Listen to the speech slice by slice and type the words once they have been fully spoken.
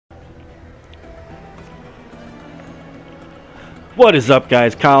What is up,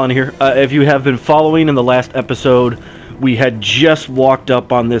 guys? Colin here. If you have been following in the last episode, we had just walked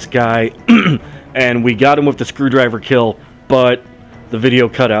up on this guy, and we got him with the screwdriver kill, but the video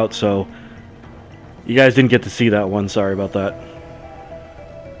cut out, so you guys didn't get to see that one. Sorry about that.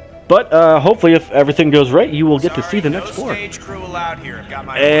 But hopefully, if everything goes right, you will get to see the next floor.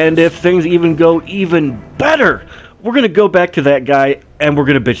 And if things even go even better, we're going to go back to that guy, and we're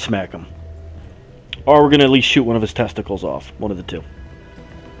going to bitch smack him. Or we're going to at least shoot one of his testicles off. One of the two.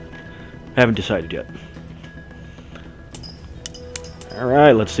 Haven't decided yet.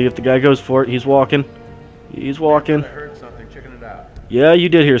 Alright, let's see if the guy goes for it. He's walking. He's walking. I heard something. Checking it out. Yeah, you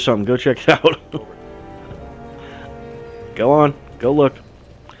did hear something. Go check it out. Go on. Go look.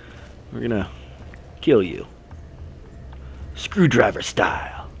 We're going to kill you. Screwdriver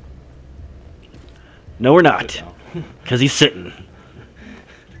style. No, we're not. Because he's sitting.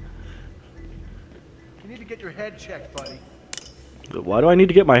 Get your head checked, buddy. Why do I need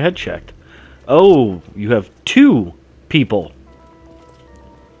to get my head checked? Oh, you have two people.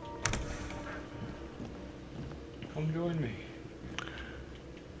 Come join me.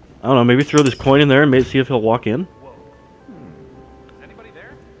 I don't know, maybe throw this coin in there and maybe see if he'll walk in. Is anybody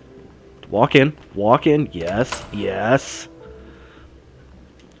there? Walk in. Walk in. Yes. Yes.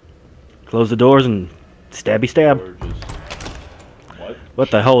 Close the doors and stabby stab. What?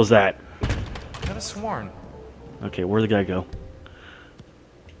 What the hell is that? I could have sworn. Okay, where'd the guy go?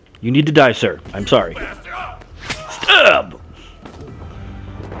 You need to die, sir. I'm sorry. Stab!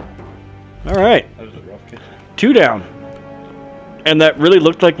 Alright. That was a rough kick. 2 down. And that really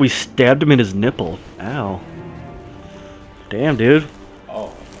looked like we stabbed him in his nipple. Ow. Damn, dude.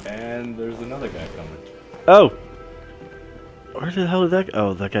 Oh, and there's another guy coming. Oh. Where the hell did that go?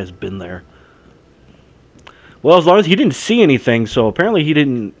 Oh, that guy's been there. Well, as long as he didn't see anything, so apparently he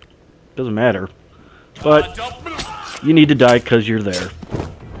didn't... Doesn't matter. But you need to die because you're there.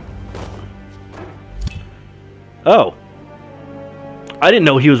 Oh. I didn't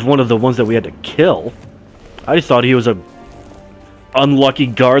know he was one of the ones that we had to kill. I just thought he was a unlucky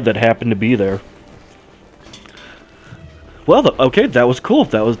guard that happened to be there. Well, okay, that was cool.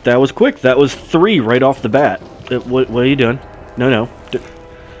 That was quick. That was 3 right off the bat. What are you doing? No. I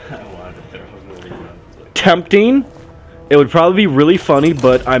wanted to throw it over. Tempting. It would probably be really funny,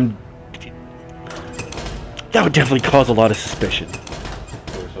 but that would definitely cause a lot of suspicion.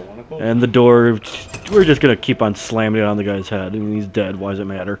 And the door, we're just gonna keep on slamming it on the guy's head. I mean, he's dead. Why does it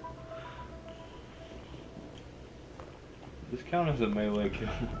matter? This count as a melee kill.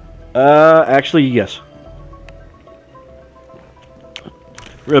 Actually, yes.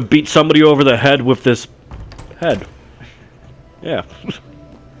 We're gonna beat somebody over the head with this head. Yeah.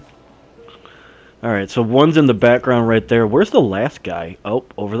 Alright, so one's in the background right there. Where's the last guy? Oh,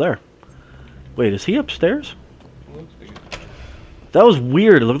 over there. Wait, is he upstairs? That was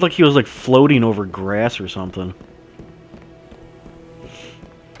weird. It looked like he was like floating over grass or something.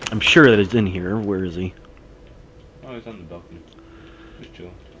 I'm sure that he's in here. Where is he? Oh, he's on the balcony. Just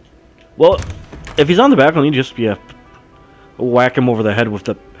chilling. Well, if he's on the balcony, just, yeah, whack him over the head with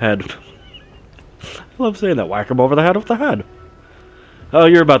the head. I love saying that. Whack him over the head with the head. Oh,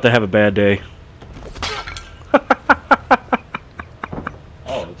 you're about to have a bad day.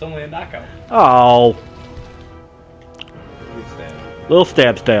 Oh, it's only a knockout. Oh. Little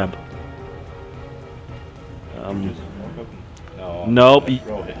stab. No, nope.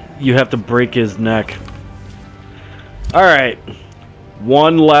 You have to break his neck. Alright.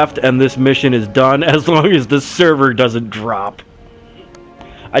 1 left and this mission is done as long as the server doesn't drop.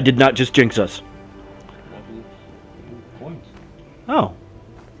 I did not just jinx us. Oh.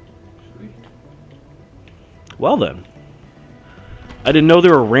 Well then. I didn't know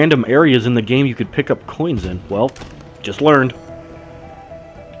there were random areas in the game you could pick up coins in. Well, just learned.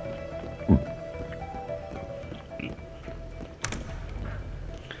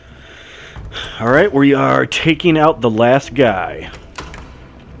 Alright, we are taking out the last guy.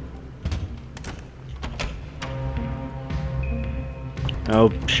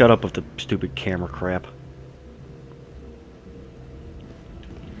 Oh, shut up with the stupid camera crap.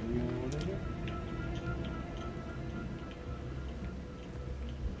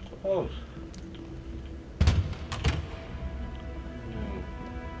 Oh.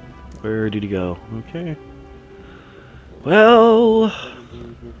 Where did he go? Okay. Well...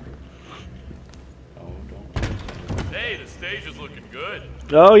 Hey, the stage is looking good.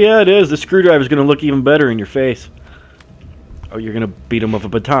 Oh yeah, it is. The screwdriver's gonna look even better in your face. Oh, you're gonna beat him with a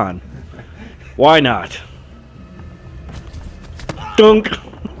baton. Why not? Dunk!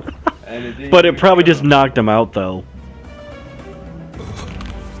 But it probably just knocked him out, though.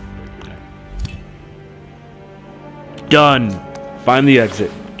 Done. Find the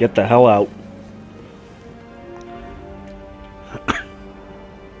exit. Get the hell out.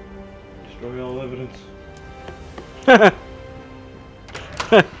 Destroy all evidence.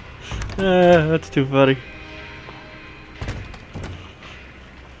 That's too funny.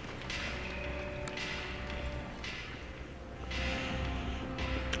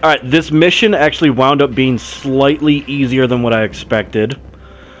 Alright, this mission actually wound up being slightly easier than what I expected.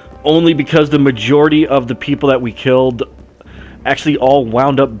 Only because the majority of the people that we killed actually all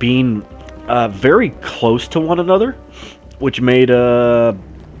wound up being very close to one another. Which made,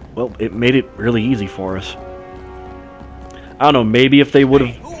 well, it made it really easy for us. I don't know, maybe if they would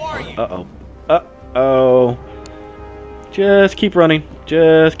have... Uh-oh. Uh-oh. Just keep running.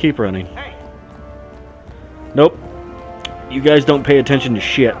 Just keep running. Nope. You guys don't pay attention to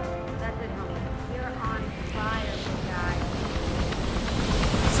shit. That's it, homie. You're on fire, guy.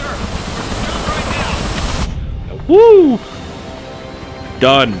 Sir, Woo!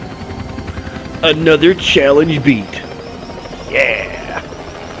 Done. Another challenge beat. Yeah.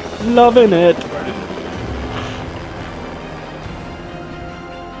 Loving it.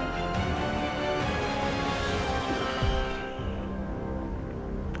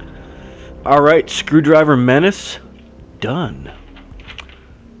 Alright, Screwdriver Menace. Done.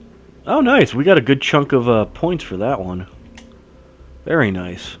 Oh, nice. We got a good chunk of points for that one. Very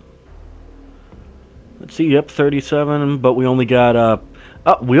nice. Let's see. Yep, 37. But we only got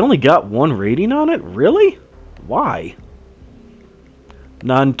we only got one rating on it. Really? Why?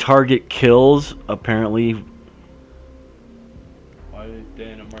 Non-target kills. Apparently. Why did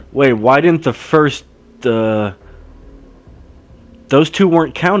Dana mark? Wait. Why didn't the first? Those two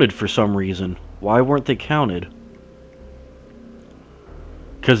weren't counted for some reason. Why weren't they counted?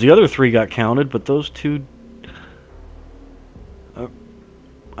 Because the other three got counted, but those two...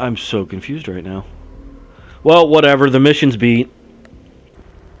 I'm so confused right now. Well, whatever. The mission's beat.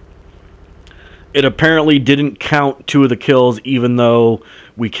 It apparently didn't count 2 of the kills, even though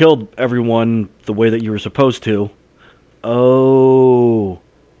we killed everyone the way that you were supposed to. Oh,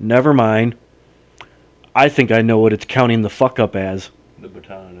 never mind. I think I know what it's counting the fuck up as. The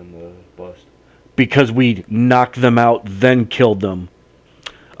baton and the bust. Because we knocked them out, then killed them.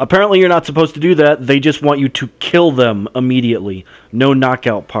 Apparently you're not supposed to do that. They just want you to kill them immediately. No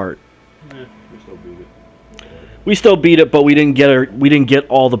knockout part. We still beat it. We still beat it, but we didn't get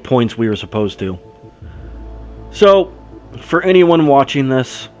all the points we were supposed to. So, for anyone watching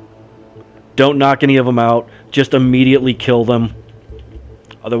this, don't knock any of them out. Just immediately kill them.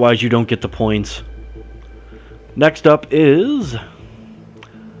 Otherwise you don't get the points. Next up is...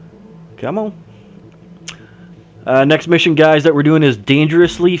 Come on. Next mission, guys, that we're doing is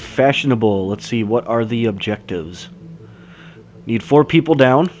Dangerously Fashionable. Let's see, what are the objectives? Need 4 people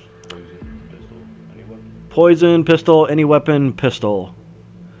down. Poison, pistol, any weapon, pistol.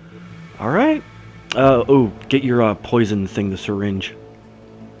 Alright. Oh, get your poison thing, the syringe.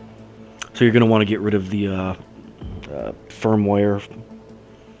 So you're going to want to get rid of the firmware.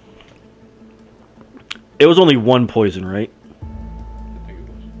 It was only 1 poison, right? I think it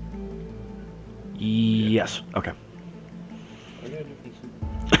was. Yes. Okay. I got a different suit.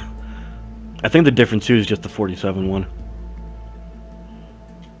 I think the difference too is just the 47 one. I'll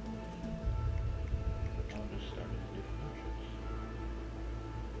just start a different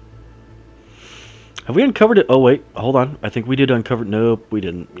Have we uncovered it? Oh, wait. Hold on. I think we did uncover... Nope, we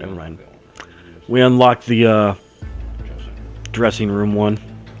didn't. shit. Never mind. That one. We unlocked the Dressing. dressing room one.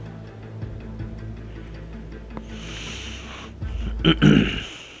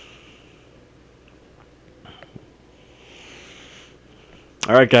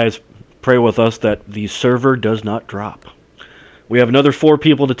 Alright, guys. Pray with us that the server does not drop. We have another 4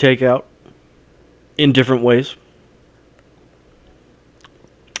 people to take out in different ways.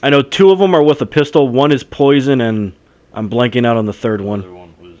 I know 2 of them are with a pistol. 1 is poison, and I'm blanking out on the third one. The other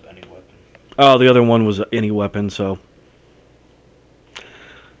one was any weapon. Oh, the other one was any weapon, so...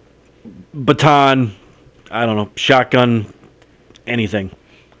 Baton, I don't know, shotgun, anything.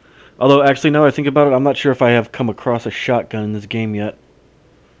 Although, actually, now I think about it, I'm not sure if I have come across a shotgun in this game yet.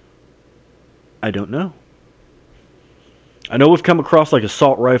 I don't know. I know we've come across, like,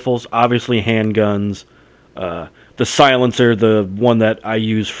 assault rifles, obviously handguns, the silencer, the one that I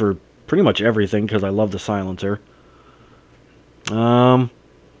use for pretty much everything, because I love the silencer.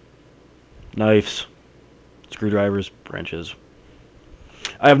 Knives, screwdrivers, wrenches.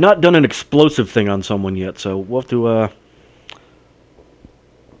 I have not done an explosive thing on someone yet, so we'll have to,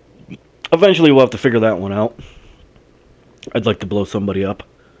 eventually we'll have to figure that one out. I'd like to blow somebody up.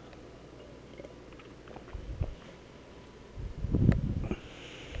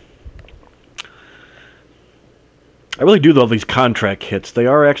 I really do love these contract hits. They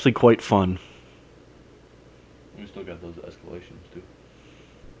are actually quite fun. We still got those escalations too.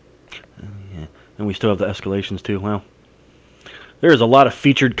 Yeah. And we still have the escalations too. Wow. There's a lot of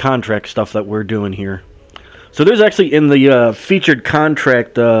featured contract stuff that we're doing here. So there's actually in the featured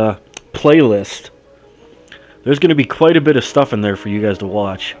contract playlist, there's going to be quite a bit of stuff in there for you guys to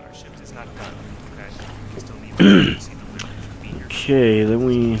watch. Our shift is not done. Okay. Still need to see the leader. Okay, then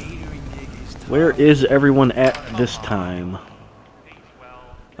we... Where is everyone at this time?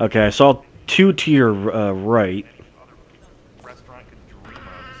 Okay, I saw two to your right. Restaurant could dream of,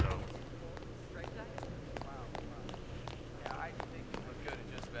 so. Yeah, I think you look good in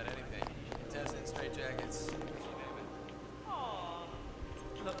just about anything. Contestant straight jackets.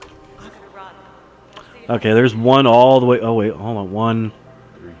 Look, I'm gonna run. Okay, there's one all the way... Oh, wait, hold on. 1,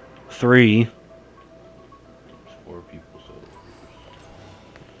 3. There's 4 people, so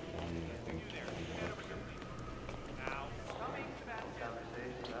one, I think,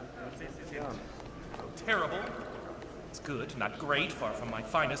 Terrible. It's good, not great, far from my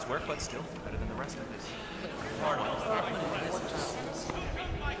finest work, but still better than the rest of this.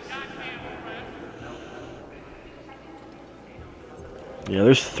 Yeah,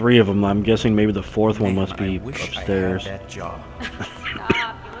 there's 3 of them. I'm guessing maybe the 4th one must be I wish upstairs. I had that job.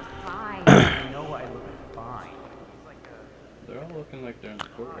 Stop, you look fine. I know I look fine. they're all looking like they're in the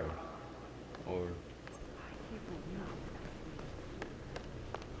courtyard. Or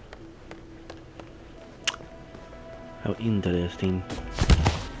How interesting.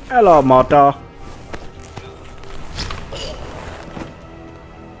 Hello, Mata.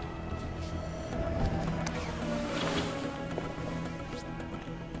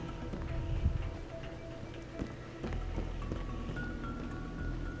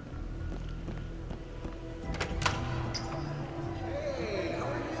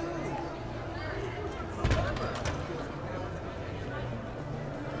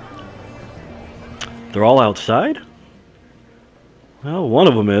 They're all outside? Well, one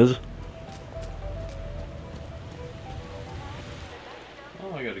of them is.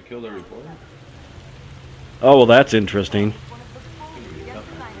 oh, I gotta kill the reporter. Oh, well, that's interesting.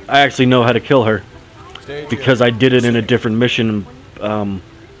 I actually know how to kill her because I did it in a different mission to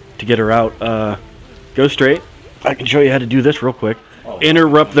get her out. Go straight. I can show you how to do this real quick.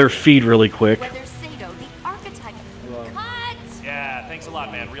 Interrupt their feed really quick. Whether Sato, the archetype. Cut! Yeah, thanks a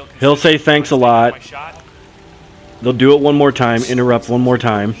lot, man. Real He'll say thanks a lot. My shot. They'll do it one more time. Interrupt one more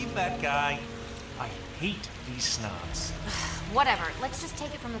time. Leave that guy. I hate these snobs. Whatever, let's just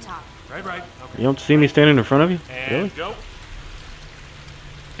take it from the top. Right. Okay. You don't see me standing in front of you? And Really? go.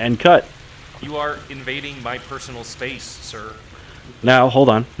 And cut. You are invading my personal space, sir. Now, hold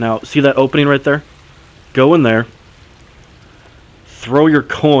on. Now, see that opening right there? Go in there. Throw your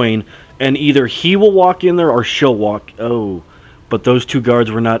coin, and either he will walk in there or she'll walk. Oh, but those 2 guards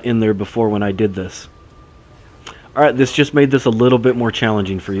were not in there before when I did this. Alright, this just made this a little bit more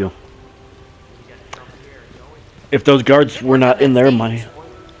challenging for you. If those guards were not in there, my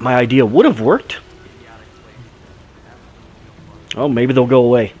idea would have worked. Oh, maybe they'll go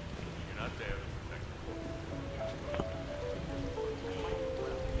away.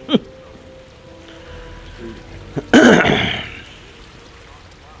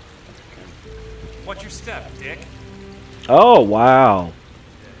 Watch your step, Dick. Oh, wow.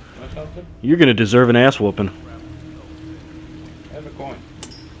 Want something? You're going to deserve an ass whooping. I have a coin.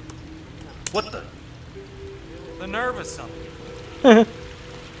 What the? The nerve of something.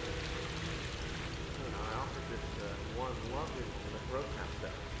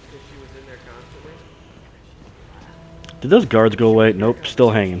 Did those guards go away? Nope,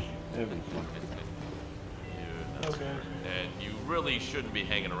 still hanging. Okay. And you really shouldn't be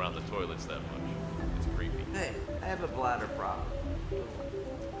hanging around the toilets that much. It's creepy. Hey, I have a bladder problem.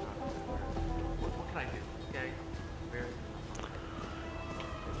 What can I do? Okay?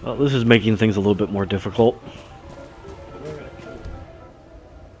 Well, this is making things a little bit more difficult. What am I gonna kill?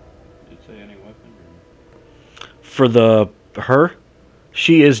 Did it say any weapon? Or... For her,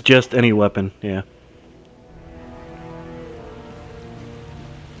 she is just any weapon, yeah.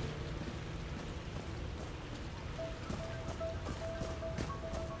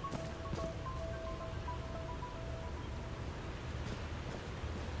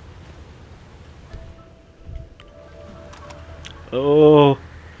 Oh.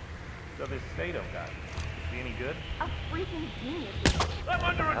 So this Sato guy, is he any good? A freaking genius. I'm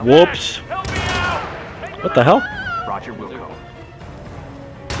under attack! Whoops. Help me out! What the hell? Roger Wilco.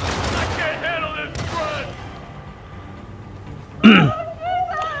 I can't handle this run!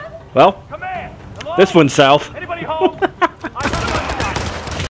 Well, Command! Hello? this one's south. Anybody home?